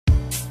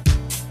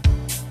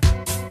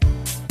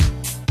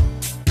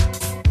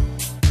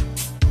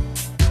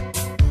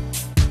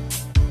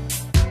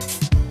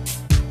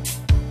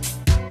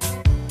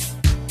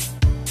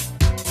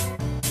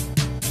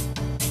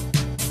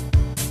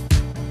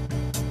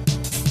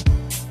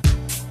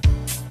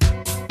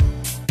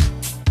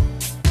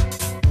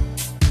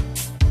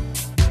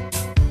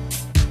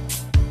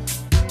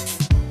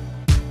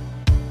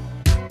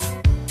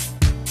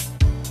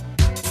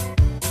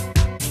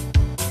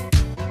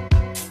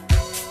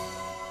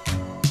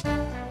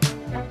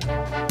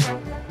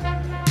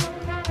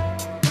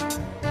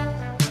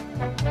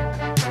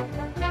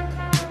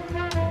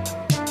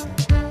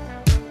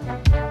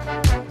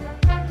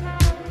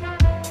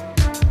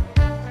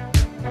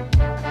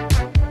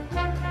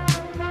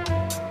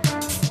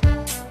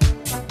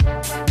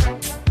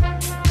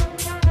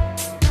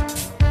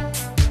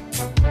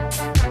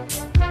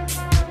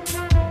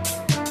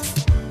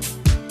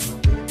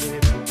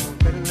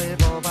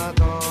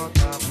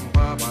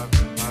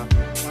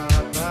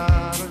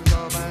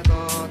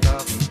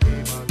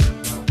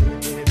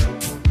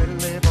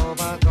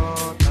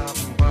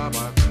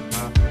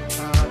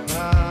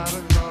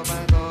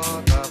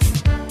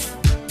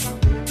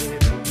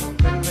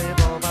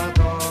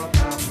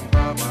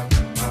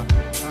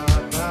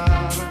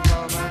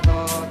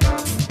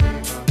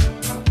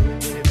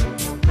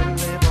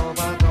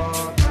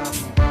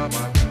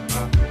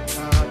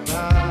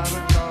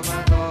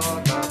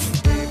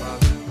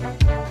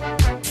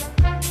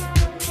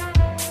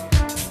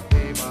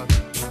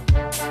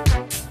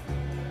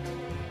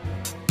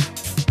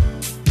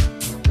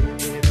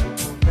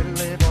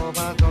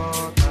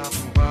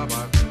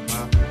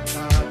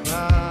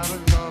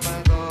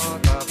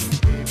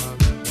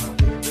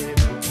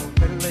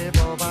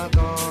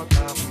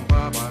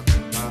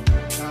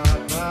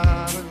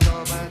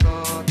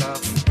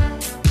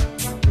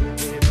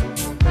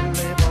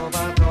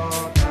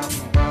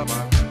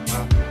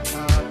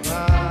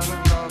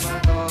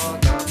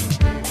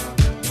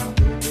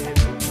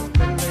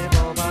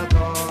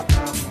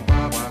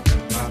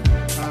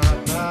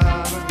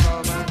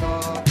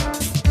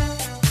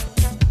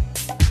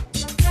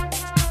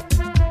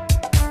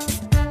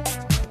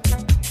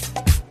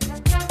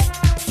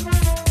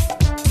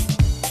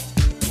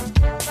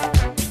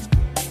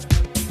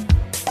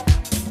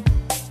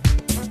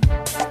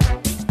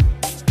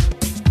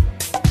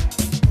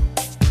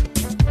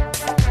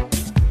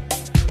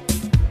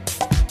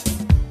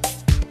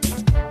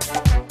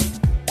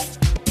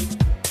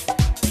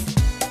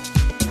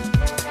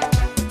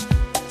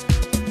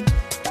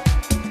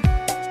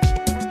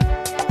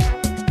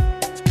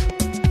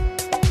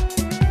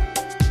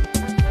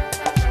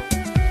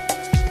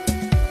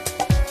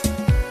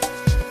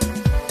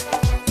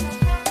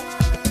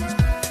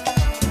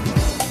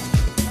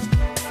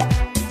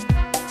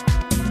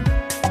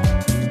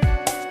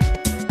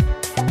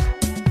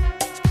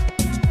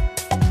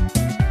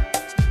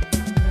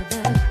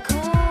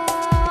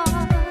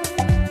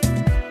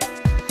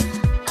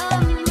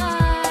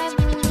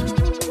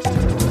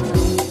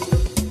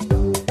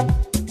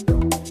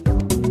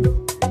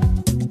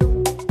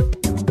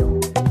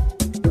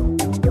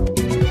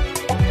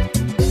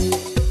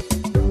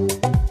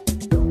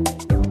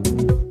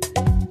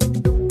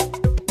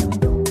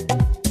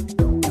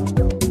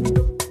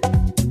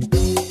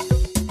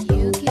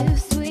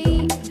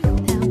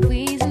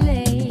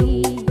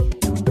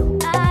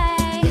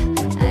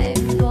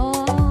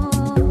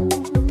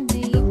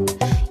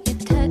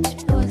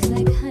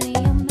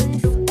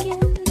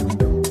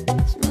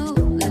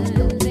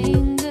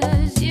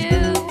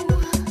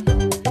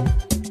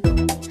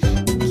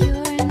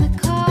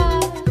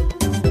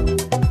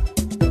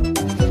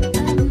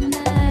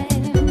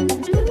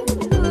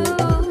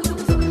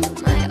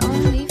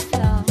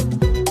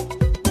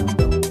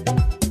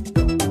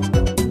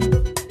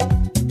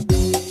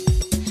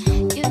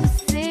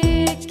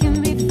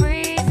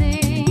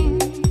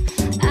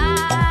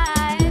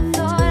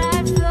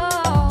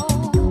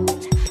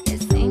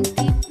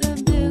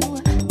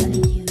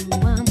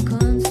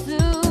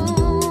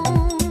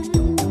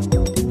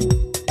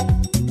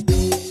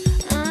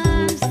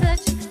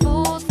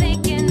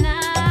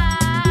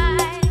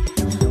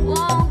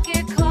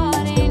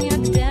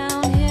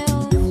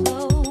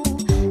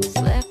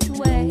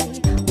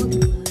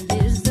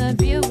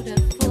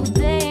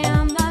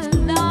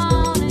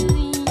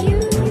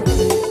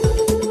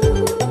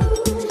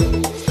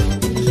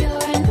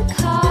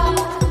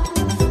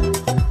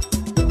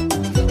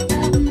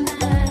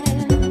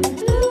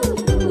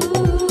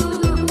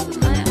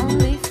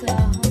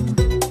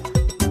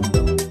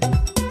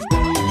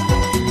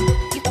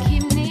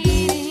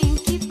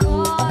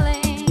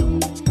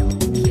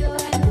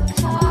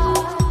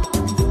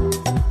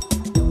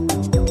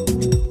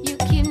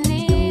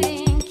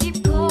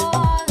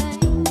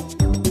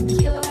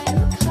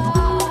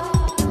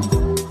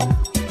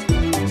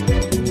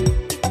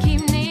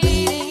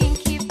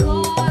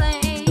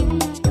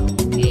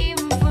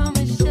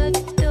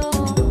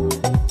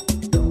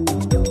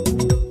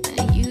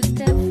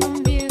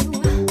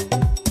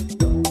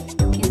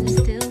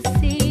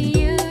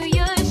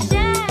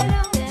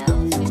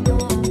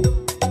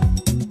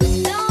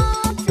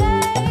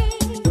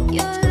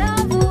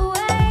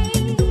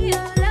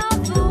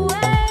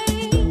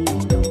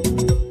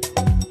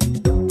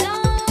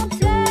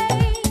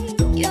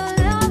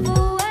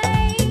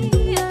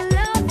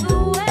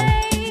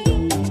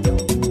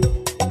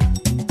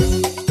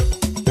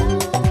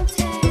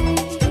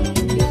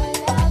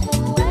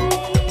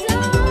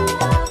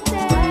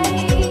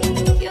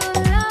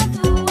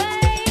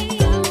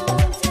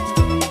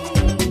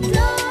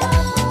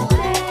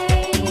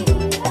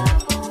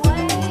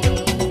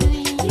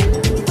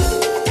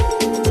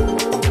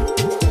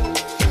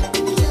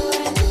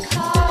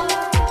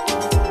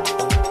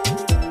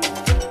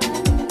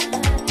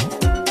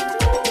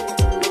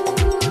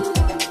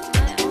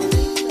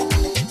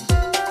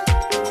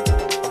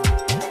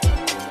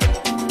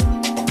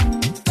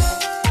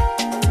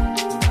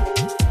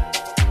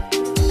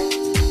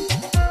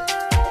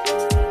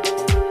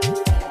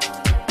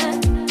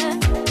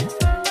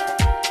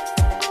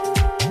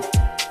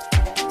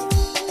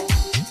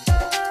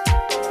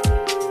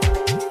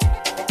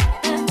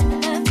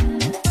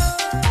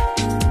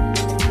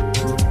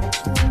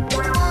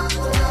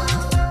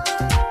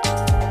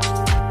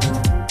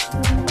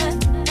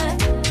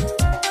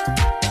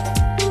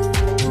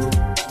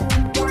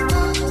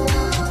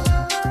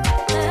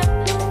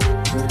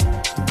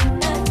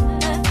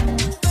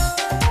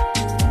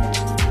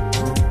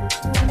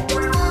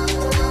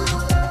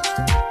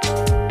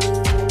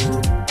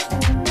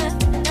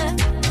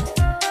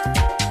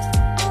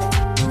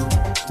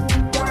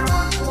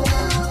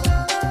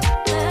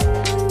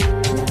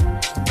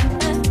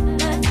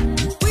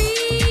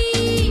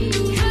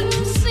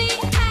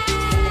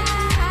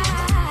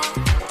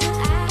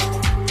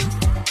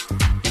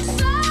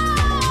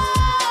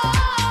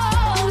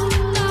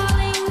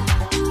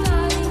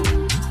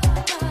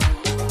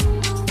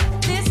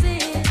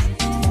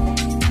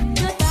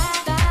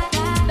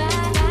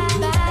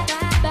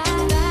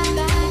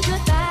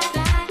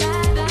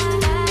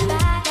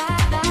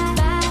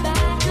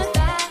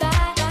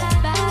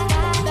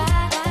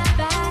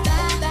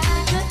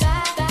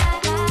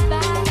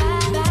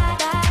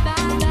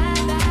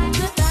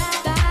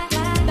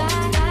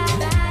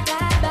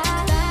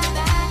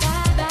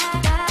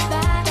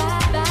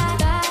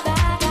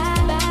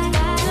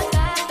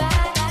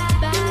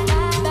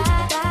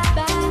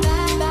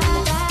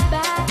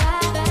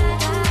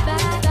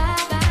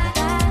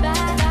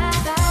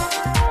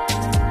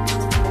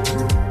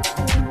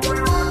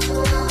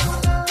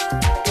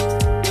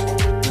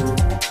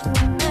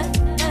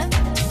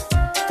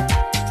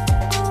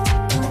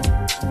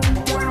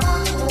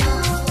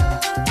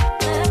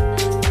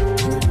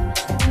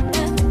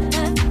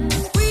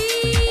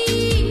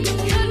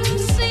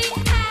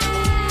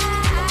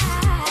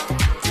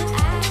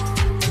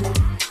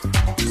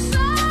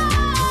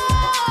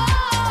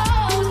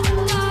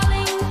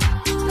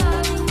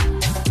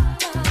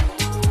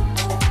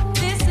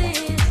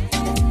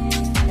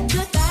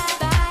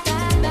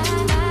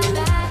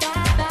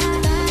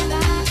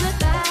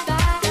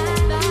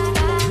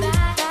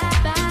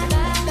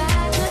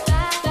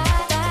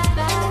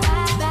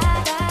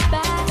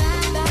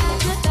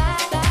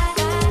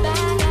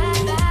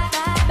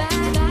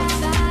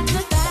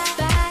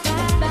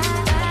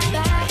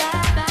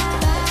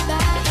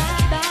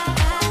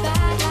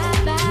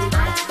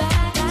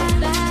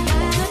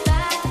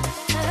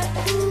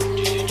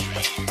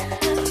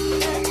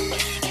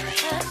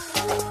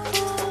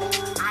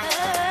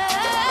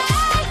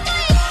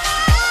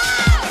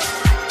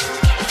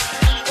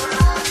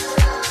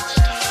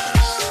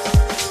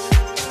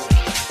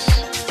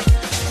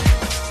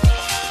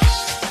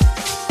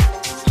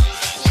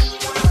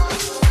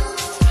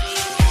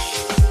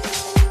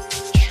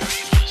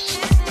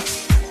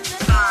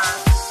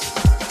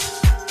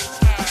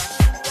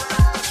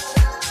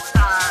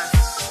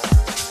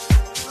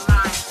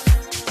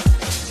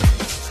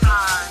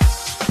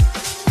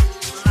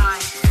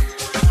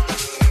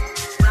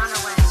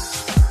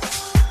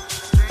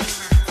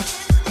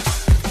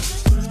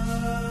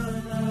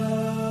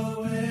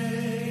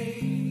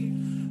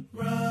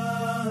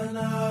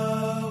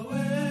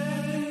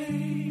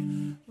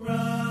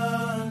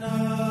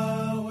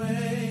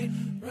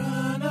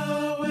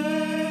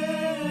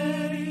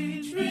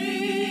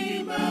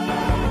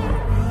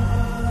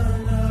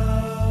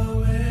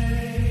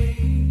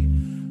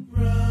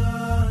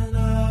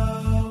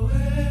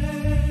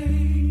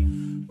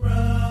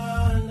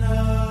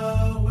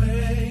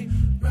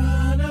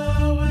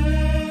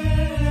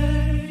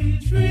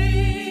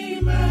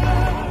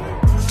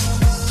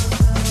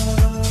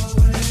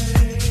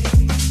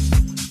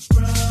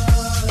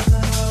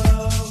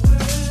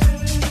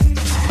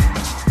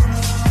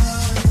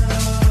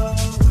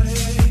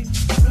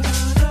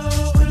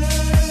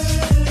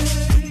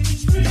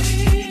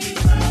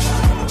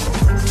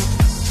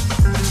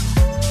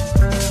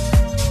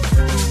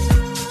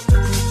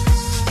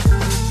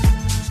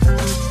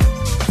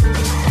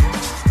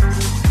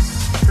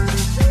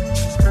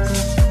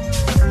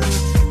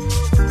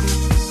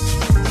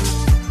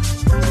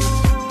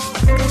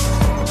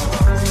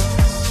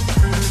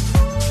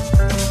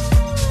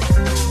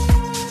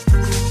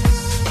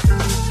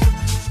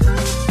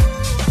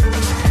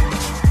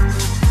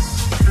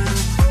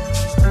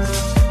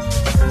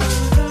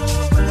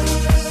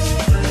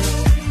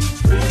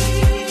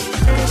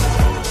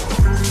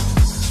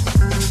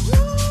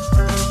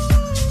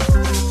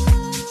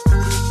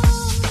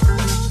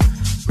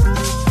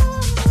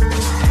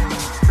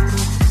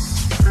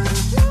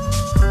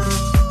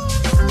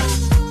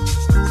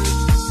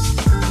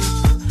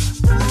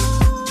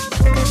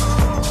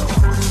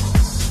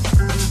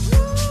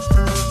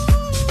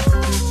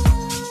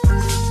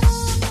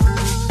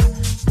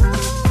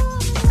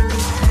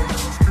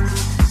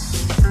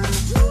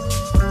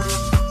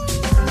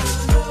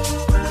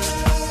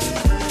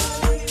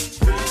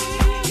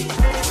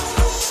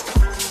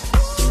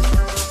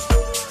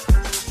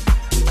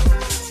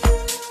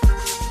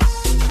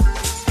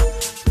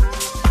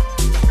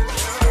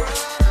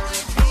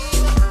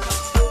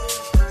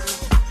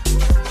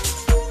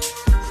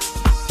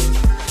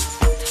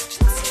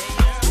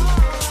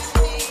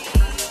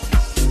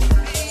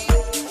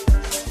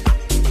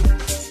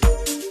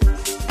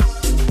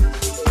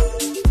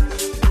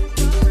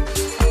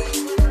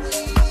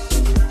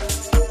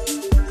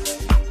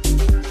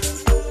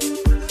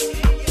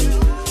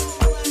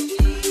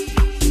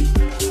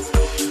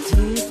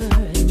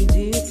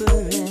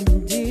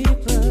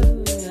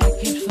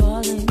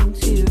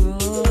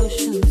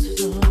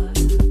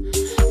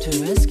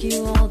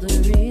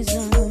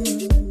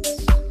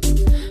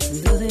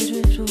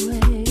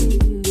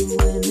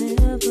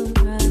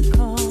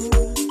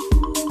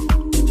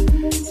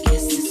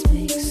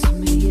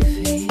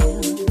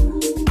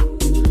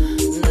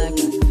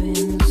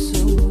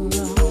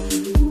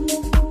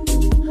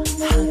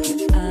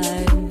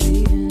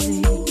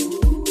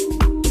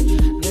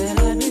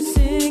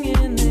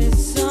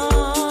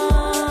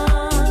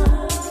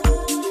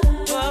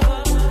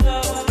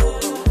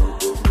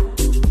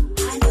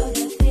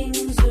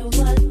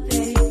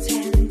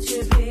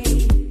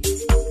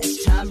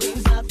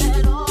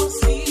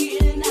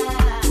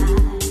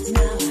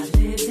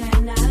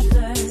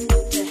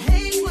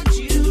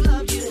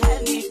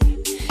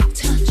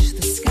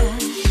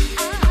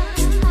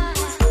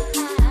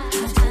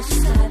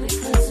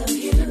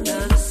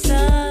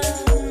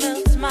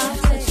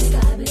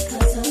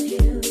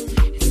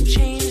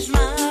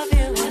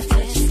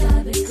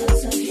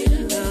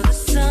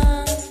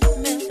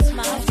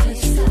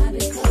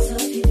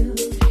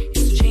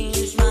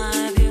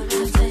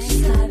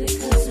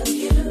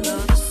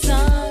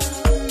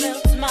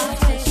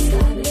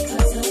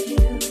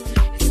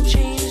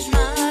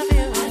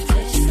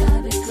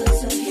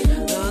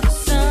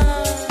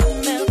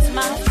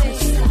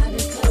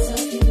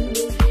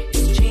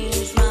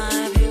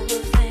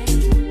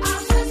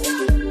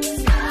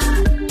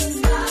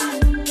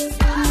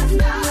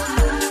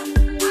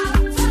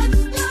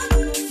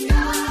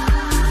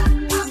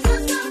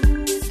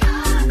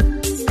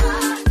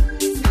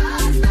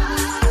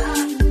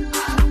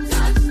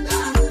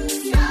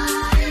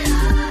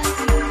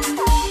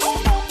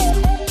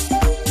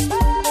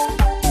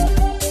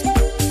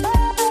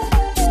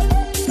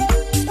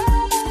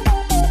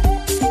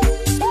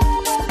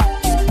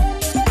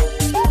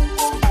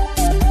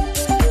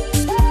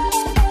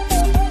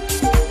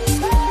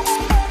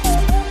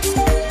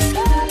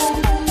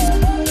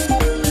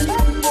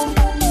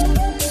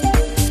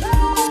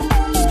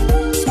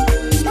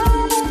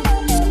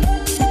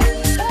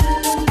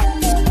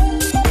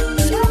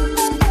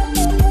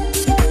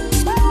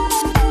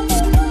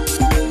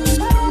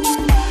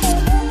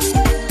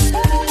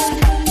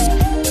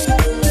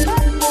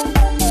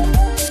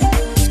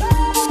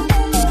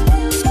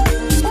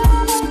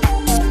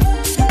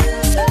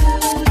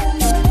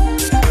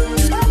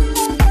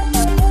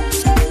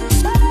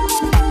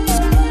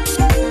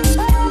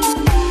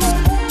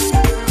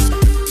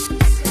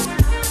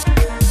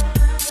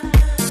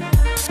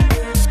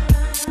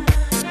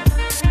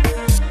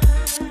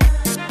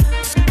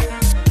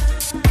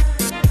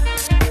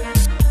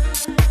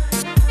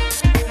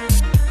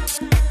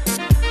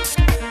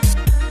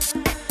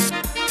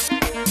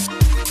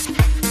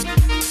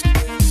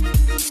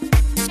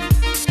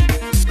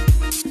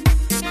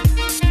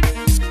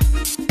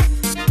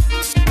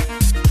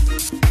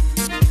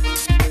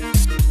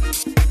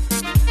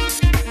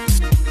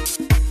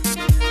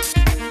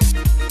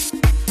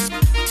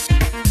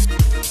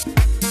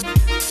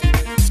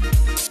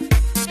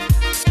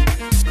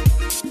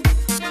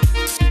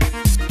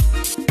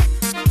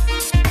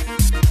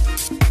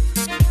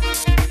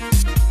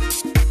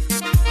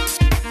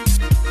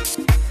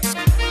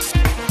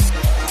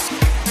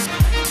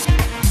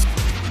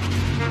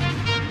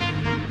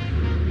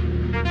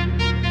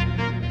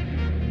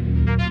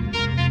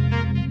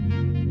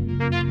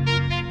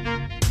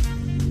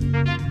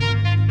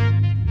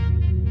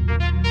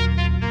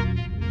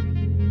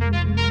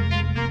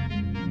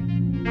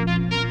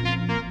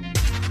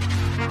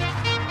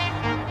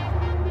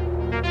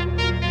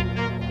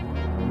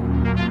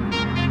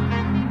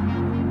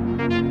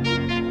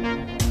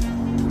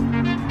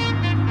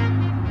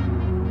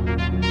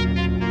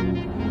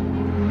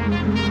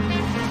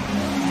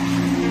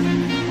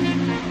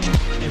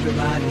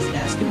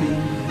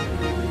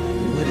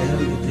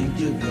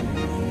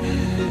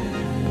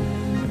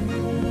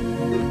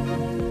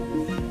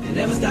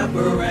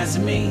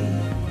that's me,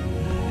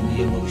 and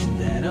the emotion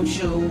that I'm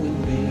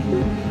showing me.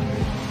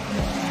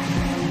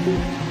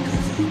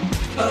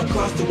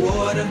 Across the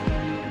water,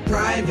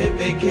 private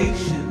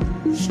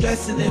vacation,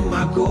 stressing in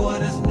my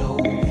quarters, no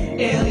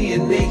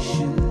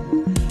alienation.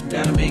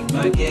 Gotta make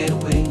my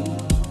getaway.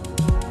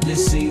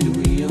 This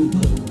scenery I'm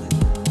blowing,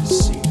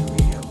 this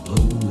scenery I'm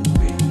blowing,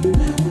 baby.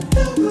 Now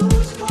the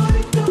rose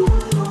party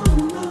going on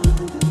in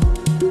London.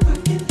 I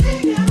can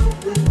hang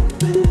out with a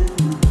friend,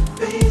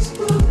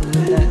 Facebook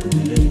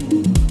family.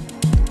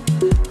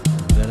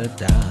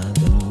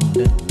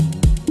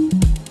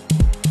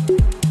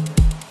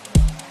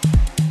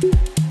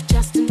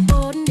 Just an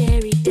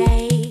ordinary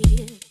day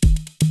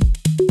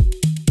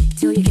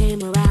till you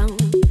came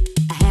around.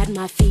 I had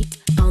my feet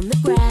on the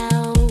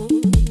ground.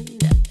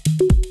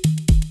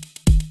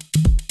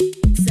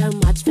 So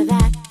much for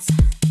that.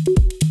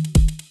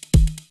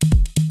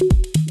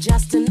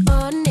 Just an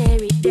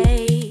ordinary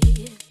day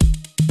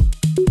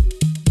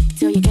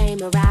till you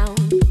came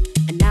around,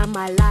 and now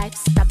my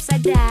life's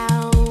upside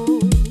down.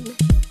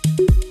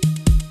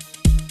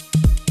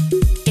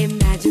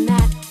 Imagine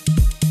that.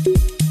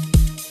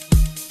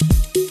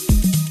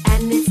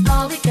 And it's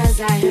all because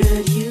I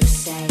heard you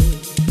say.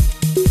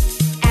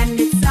 And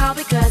it's all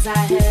because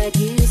I heard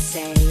you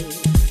say.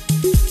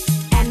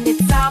 And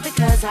it's all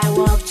because I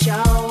walked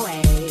your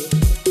way.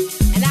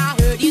 And I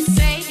heard you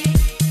say,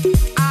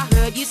 I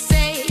heard you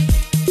say,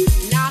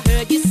 and I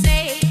heard you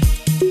say,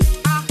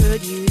 I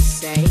heard you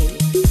say,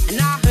 and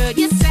I heard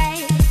you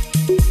say,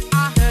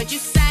 I heard you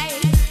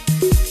say,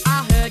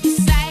 I heard you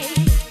say,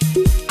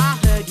 I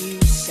heard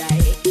you say,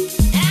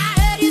 and I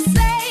heard you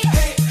say,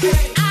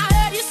 I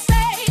heard you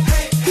say,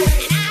 and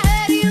I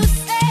heard you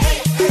say,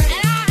 and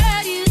I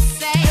heard you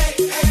say,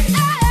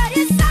 I heard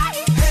you say,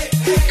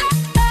 I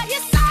heard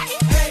you say,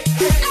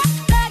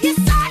 I heard you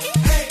say,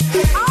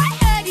 oh, I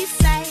heard you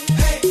say,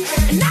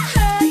 and I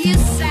heard you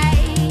say.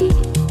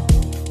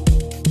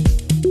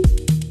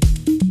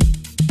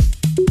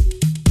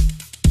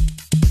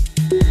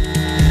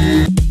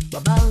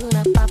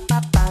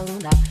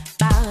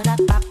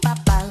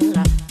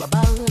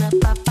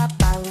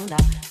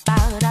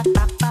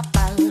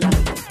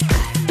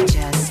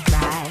 Just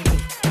right,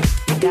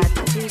 you got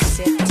to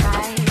sit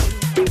tight,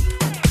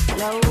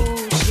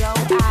 close your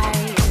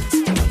eyes,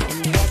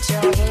 and let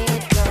your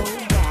head go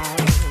down.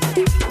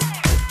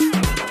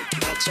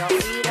 Get your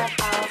feet up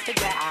off the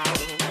ground.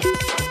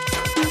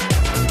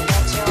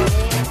 Let your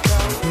head go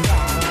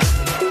down.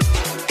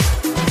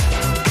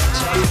 Get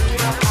your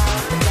feet up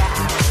off the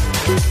ground.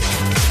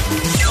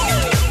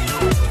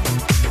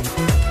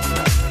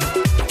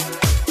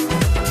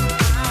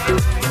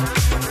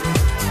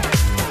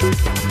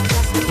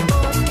 Just an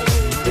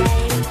ordinary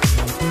day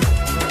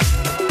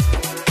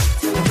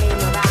till you came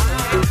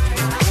around,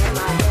 and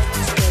my head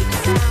was straight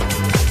sound.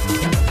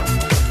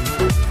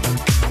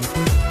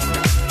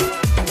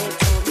 And they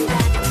told me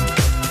that.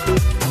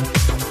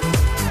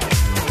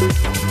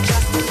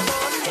 Just an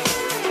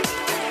ordinary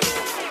day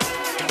till you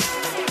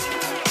came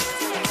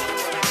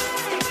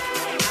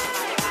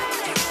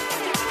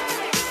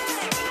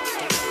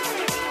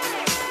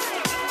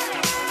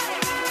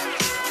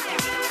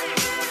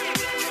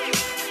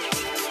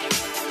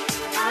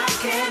I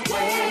can't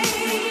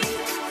wait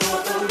for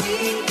the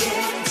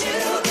weekend to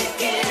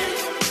begin.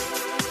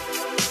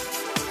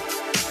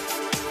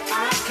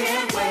 I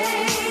can't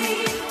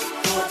wait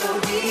for the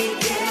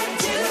weekend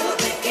to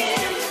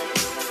begin.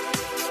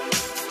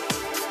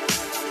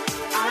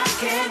 I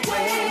can't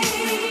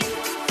wait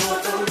for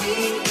the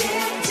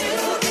weekend to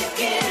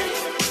begin.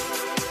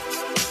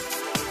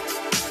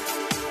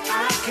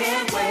 I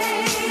can't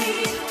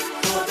wait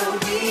for the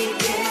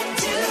weekend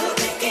to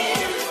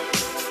begin.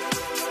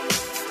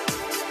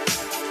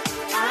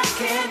 I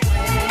can't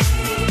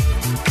wait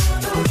for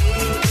the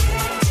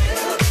weekend to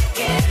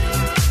begin.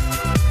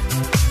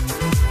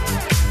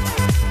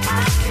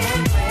 I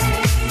can't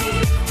wait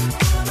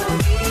for the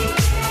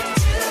weekend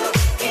to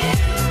begin.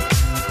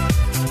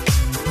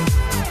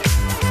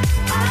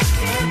 I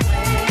can't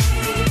wait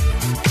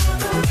for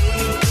the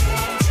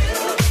weekend to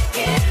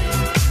begin.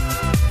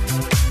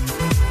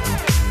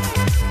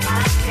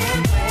 I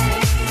can't wait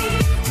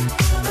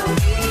for the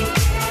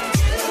weekend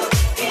to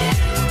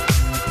begin.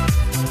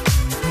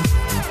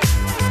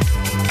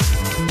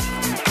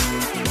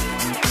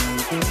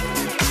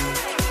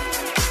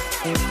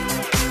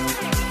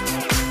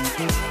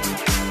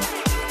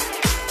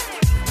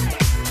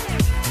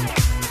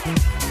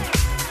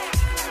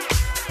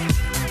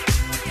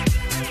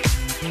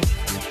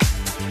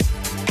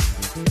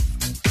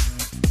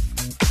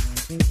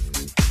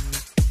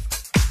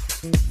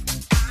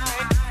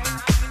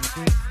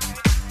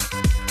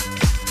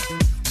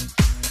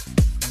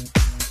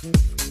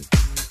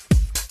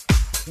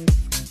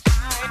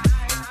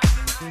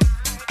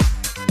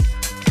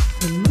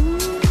 The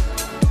moon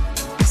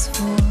is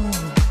full.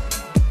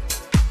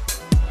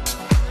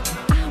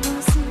 I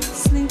wasn't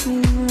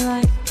sleeping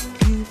like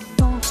you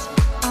thought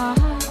I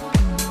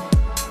would.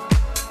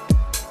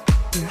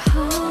 Your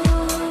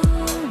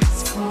heart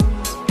is full.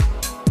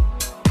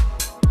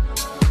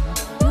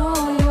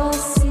 Know your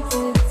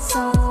secrets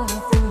are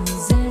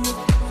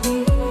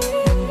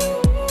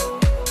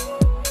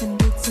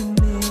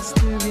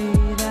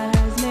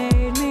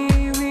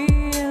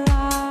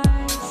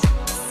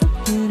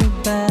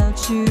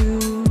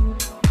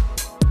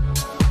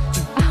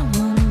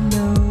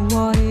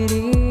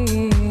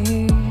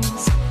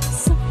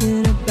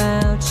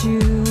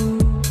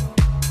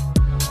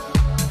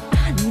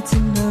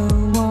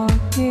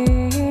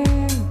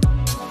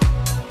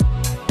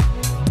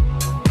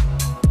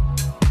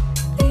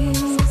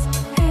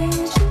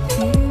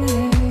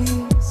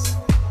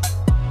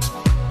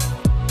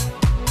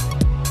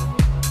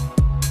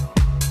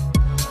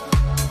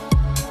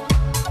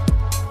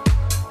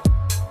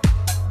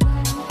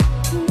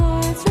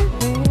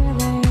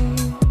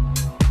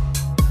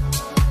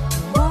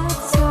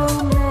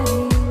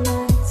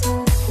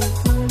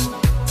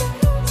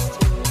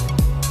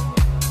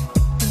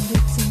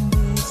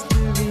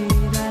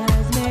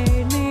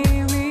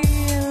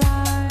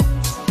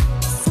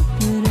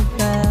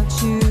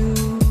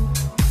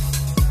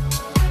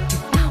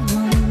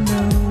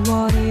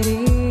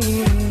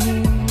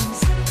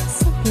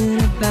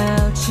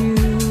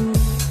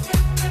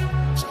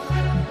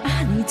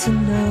need to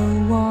know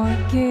what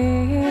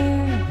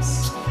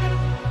gives.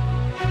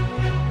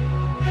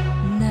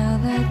 Now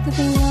that the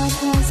blood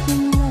has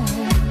been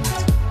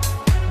left,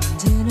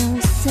 and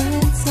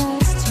innocence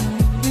has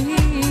turned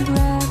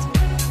regret,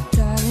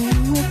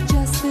 darling, with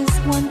just this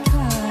one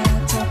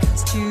cut, I'll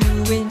cast you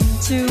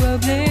into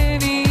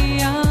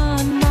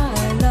oblivion,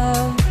 my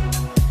love.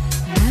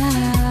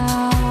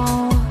 Now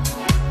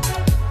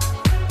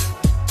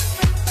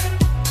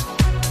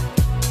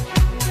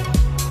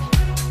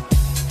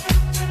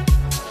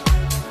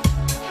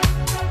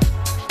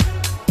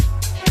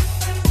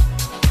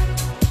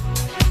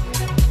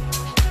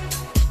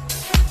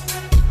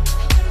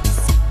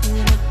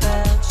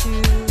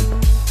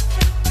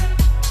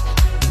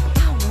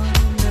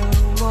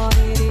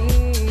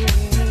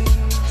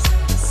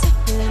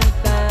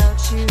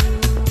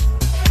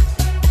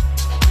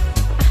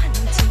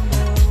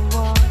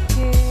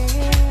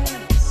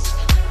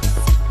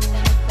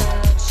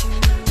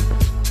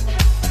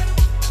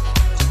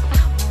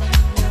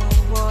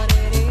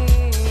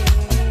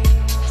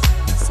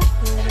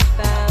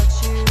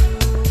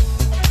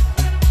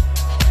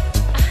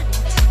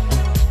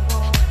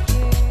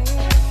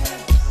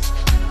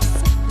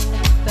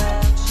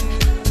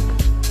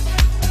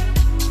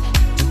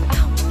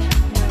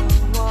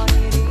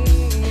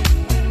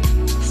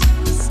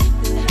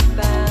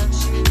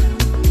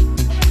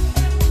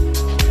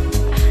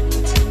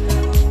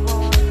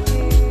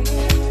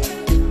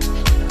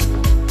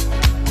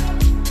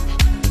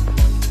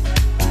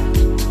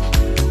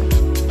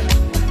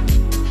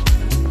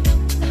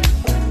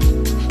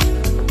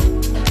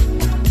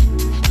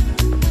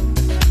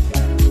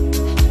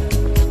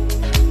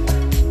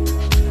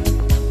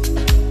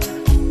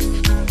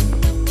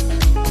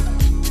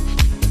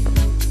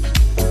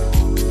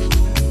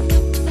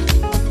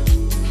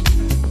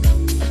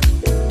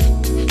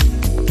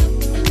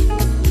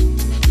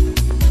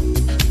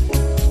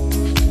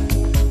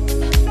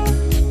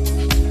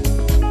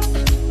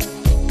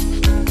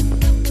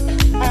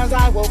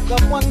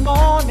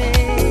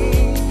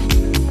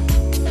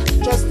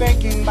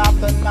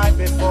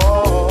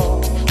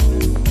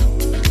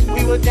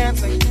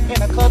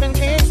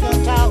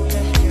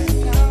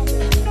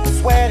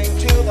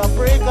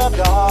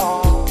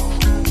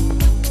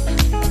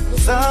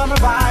summer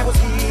vibe was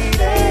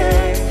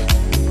heated.